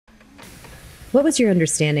What was your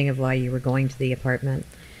understanding of why you were going to the apartment?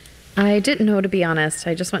 I didn't know, to be honest.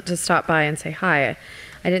 I just went to stop by and say hi.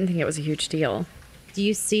 I didn't think it was a huge deal. Do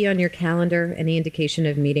you see on your calendar any indication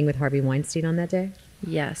of meeting with Harvey Weinstein on that day?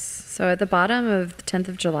 Yes. So at the bottom of the 10th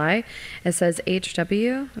of July, it says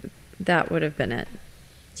HW. That would have been it.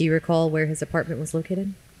 Do you recall where his apartment was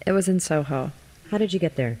located? It was in Soho. How did you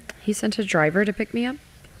get there? He sent a driver to pick me up.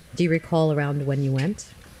 Do you recall around when you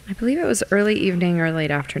went? I believe it was early evening or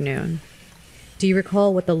late afternoon. Do you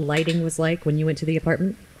recall what the lighting was like when you went to the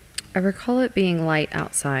apartment? I recall it being light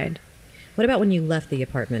outside. What about when you left the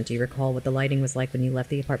apartment? Do you recall what the lighting was like when you left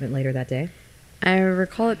the apartment later that day? I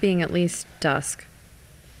recall it being at least dusk.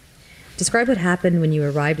 Describe what happened when you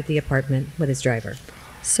arrived at the apartment with his driver.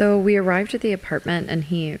 So we arrived at the apartment and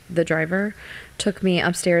the driver, took me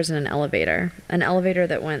upstairs in an elevator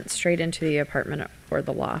that went straight into the apartment or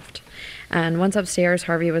the loft. And once upstairs,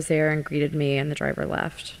 Harvey was there and greeted me and the driver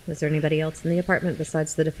left. Was there anybody else in the apartment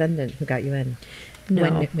besides the defendant who got you in?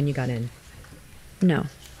 No. When you got in? No.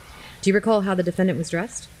 Do you recall how the defendant was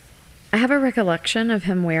dressed? I have a recollection of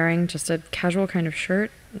him wearing just a casual kind of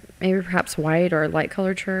shirt, maybe perhaps white or light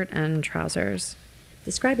colored shirt and trousers.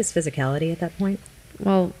 Describe his physicality at that point.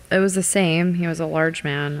 Well, it was the same. He was a large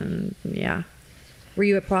man, and yeah. Were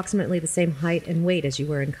you approximately the same height and weight as you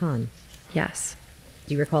were in Cannes? Yes.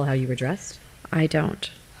 Do you recall how you were dressed? I don't.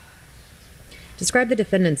 Describe the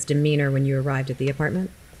defendant's demeanor when you arrived at the apartment.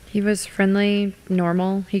 He was friendly,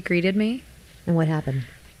 normal. He greeted me. And what happened?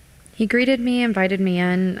 He greeted me, invited me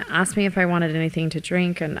in, asked me if I wanted anything to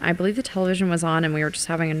drink, and I believe the television was on and we were just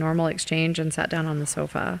having a normal exchange and sat down on the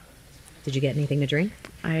sofa. Did you get anything to drink?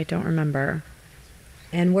 I don't remember.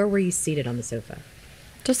 And where were you seated on the sofa?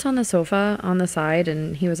 Just on the sofa, on the side,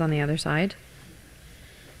 and he was on the other side.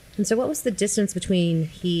 And so what was the distance between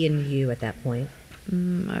he and you at that point?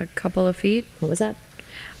 A couple of feet. What was that?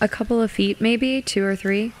 A couple of feet, maybe, 2 or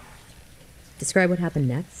 3. Describe what happened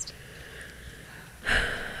next.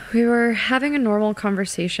 We were having a normal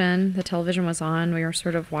conversation. The television was on. We were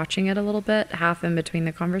sort of watching it a little bit, half in between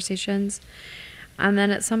the conversations. And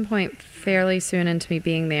then at some point, fairly soon into me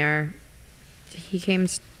being there, he came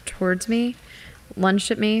towards me,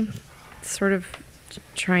 lunged at me, sort of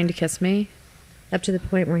trying to kiss me. Up to the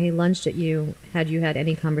point where he lunged at you, had you had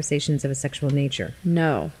any conversations of a sexual nature?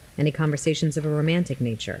 No. Any conversations of a romantic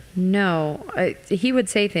nature? No. He would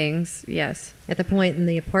say things, yes. At the point in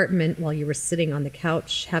the apartment while you were sitting on the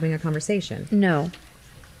couch having a conversation? No.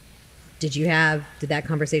 Did that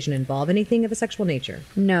conversation involve anything of a sexual nature?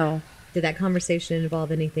 No. Did that conversation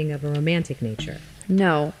involve anything of a romantic nature?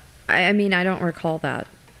 No. I mean, I don't recall that.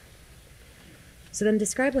 So then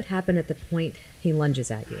describe what happened at the point he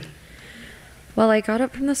lunges at you. Well, I got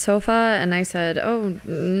up from the sofa and I said, oh,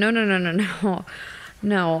 no.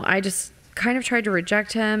 No, I just kind of tried to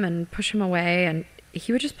reject him and push him away, and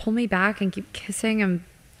he would just pull me back and keep kissing and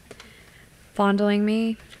fondling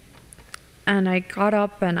me. And I got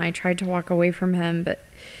up and I tried to walk away from him, but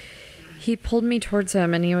he pulled me towards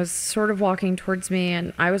him and he was sort of walking towards me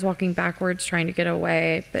and I was walking backwards trying to get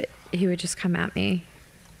away, but he would just come at me.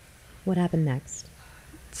 What happened next?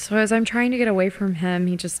 So as I'm trying to get away from him,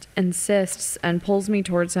 he just insists and pulls me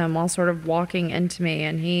towards him while sort of walking into me,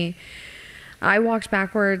 and I walked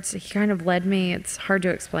backwards. He kind of led me. It's hard to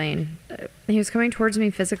explain. He was coming towards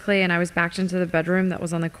me physically, and I was backed into the bedroom that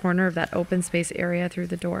was on the corner of that open space area through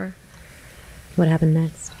the door. What happened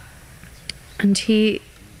next? And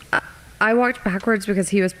I walked backwards because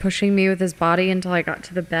he was pushing me with his body until I got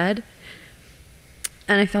to the bed.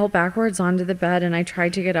 And I fell backwards onto the bed, and I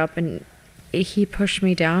tried to get up, and he pushed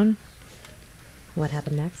me down. What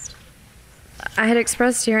happened next? I had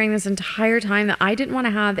expressed during this entire time that I didn't want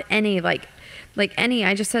to have any,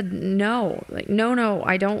 I just said, no, no,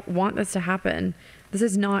 I don't want this to happen. This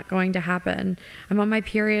is not going to happen. I'm on my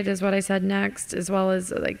period is what I said next, as well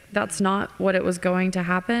as that's not what it was going to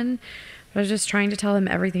happen. But I was just trying to tell him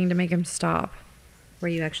everything to make him stop. Were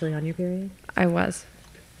you actually on your period? I was.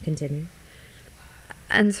 Continue.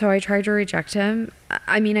 And so I tried to reject him.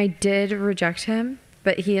 I mean, I did reject him,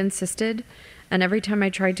 but he insisted. And every time I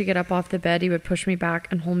tried to get up off the bed, he would push me back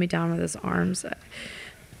and hold me down with his arms.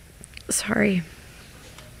 Sorry.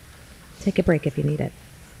 Take a break if you need it.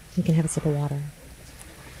 You can have a sip of water.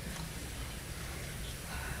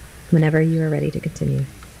 Whenever you are ready to continue.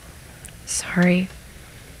 Sorry.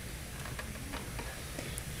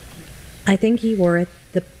 I think you were at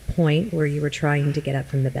the point where you were trying to get up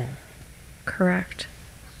from the bed. Correct.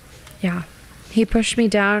 Yeah. He pushed me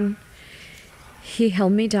down. He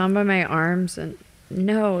held me down by my arms and,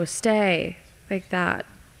 no, stay, like that.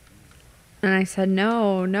 And I said,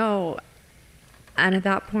 no. And at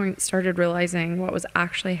that point started realizing what was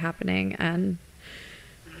actually happening, and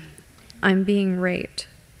I'm being raped.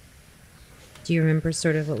 Do you remember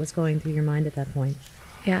sort of what was going through your mind at that point?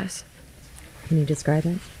 Yes. Can you describe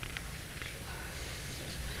it?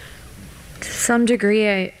 To some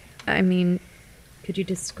degree, I mean, Could you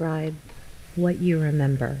describe what you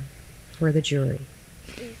remember for the jury?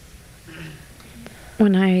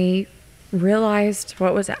 when I realized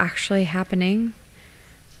what was actually happening,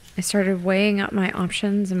 I started weighing up my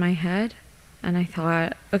options in my head, and I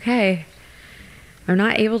thought, okay, I'm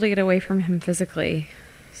not able to get away from him physically.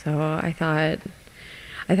 So I thought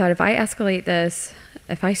if I escalate this,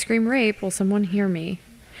 if I scream rape, will someone hear me?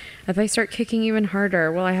 If I start kicking even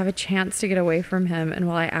harder, will I have a chance to get away from him? And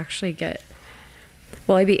will I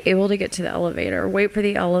be able to get to the elevator, wait for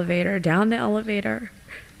the elevator, down the elevator,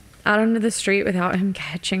 out onto the street without him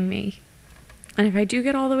catching me? And if I do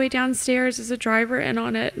get all the way downstairs, is a driver in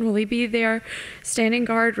on it? Will he be there, standing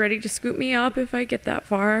guard, ready to scoop me up if I get that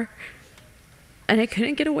far? And I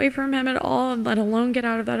couldn't get away from him at all, let alone get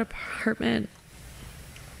out of that apartment.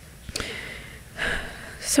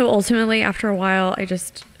 So ultimately, after a while, I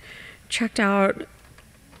just checked out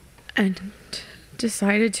and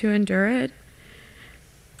decided to endure it.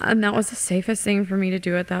 And that was the safest thing for me to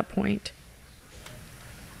do at that point.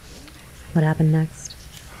 What happened next?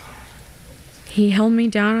 He held me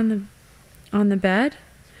down on the bed,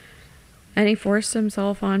 and he forced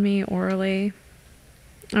himself on me orally.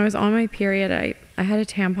 I was on my period. I had a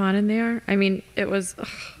tampon in there. I mean, I was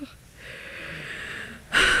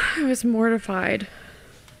mortified.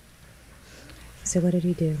 So what did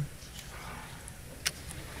he do?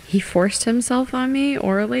 He forced himself on me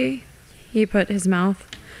orally. He put his mouth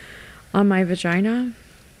on my vagina.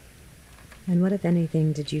 And what, if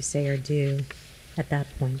anything, did you say or do at that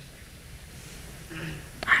point?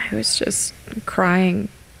 I was just crying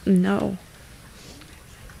no.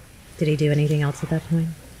 Did he do anything else at that point?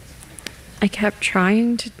 I kept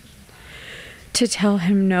trying to tell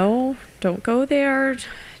him no, don't go there,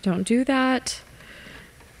 don't do that.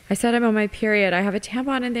 I said I'm on my period. I have a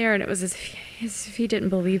tampon in there, and it was as if he didn't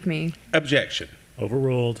believe me. Objection.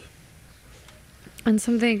 Overruled. And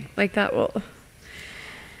something like that, well,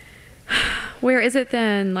 where is it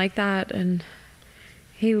then? Like that. And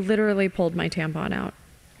he literally pulled my tampon out.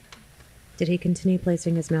 Did he continue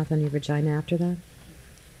placing his mouth on your vagina after that?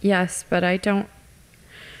 Yes, but I don't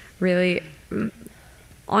really.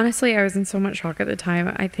 Honestly, I was in so much shock at the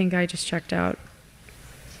time. I think I just checked out.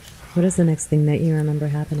 What is the next thing that you remember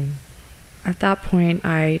happening? At that point,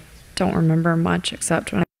 I don't remember much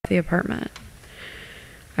except when I left the apartment.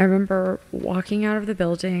 I remember walking out of the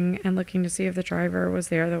building and looking to see if the driver was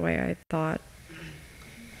there the way I thought.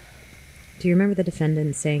 Do you remember the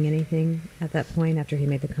defendant saying anything at that point after he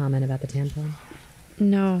made the comment about the tampon?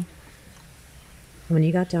 No. When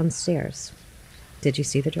you got downstairs, did you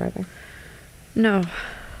see the driver? No.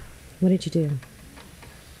 What did you do?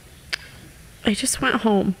 I just went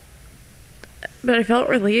home. But I felt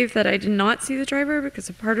relieved that I did not see the driver, because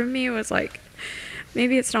a part of me was like,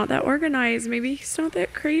 maybe it's not that organized. Maybe he's not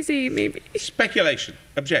that crazy. Maybe. Speculation.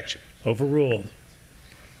 Objection. Overruled.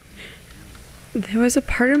 There was a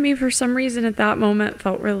part of me for some reason at that moment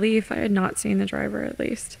felt relief I had not seen the driver at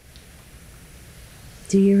least.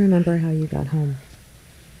 Do you remember how you got home?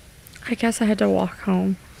 I guess I had to walk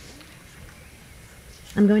home.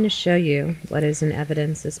 I'm going to show you what is in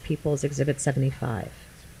evidence as People's Exhibit 75.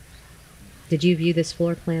 Did you view this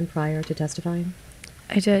floor plan prior to testifying?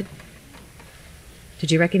 I did.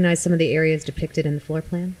 Did you recognize some of the areas depicted in the floor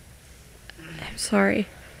plan? I'm sorry.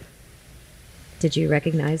 Did you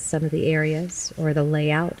recognize some of the areas or the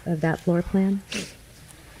layout of that floor plan?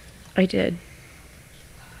 I did.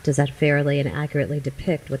 Does that fairly and accurately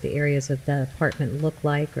depict what the areas of the apartment look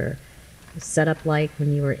like or set up like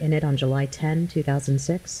when you were in it on July 10,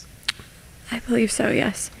 2006? I believe so,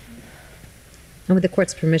 yes. And with the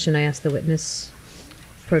court's permission, I ask the witness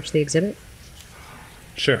approach the exhibit.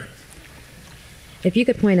 Sure. If you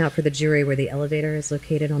could point out for the jury where the elevator is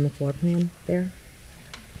located on the floor plan there.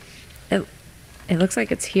 It looks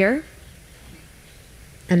like it's here.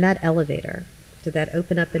 And that elevator, did that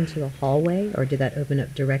open up into a hallway or did that open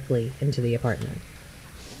up directly into the apartment?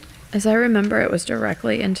 As I remember, it was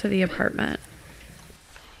directly into the apartment.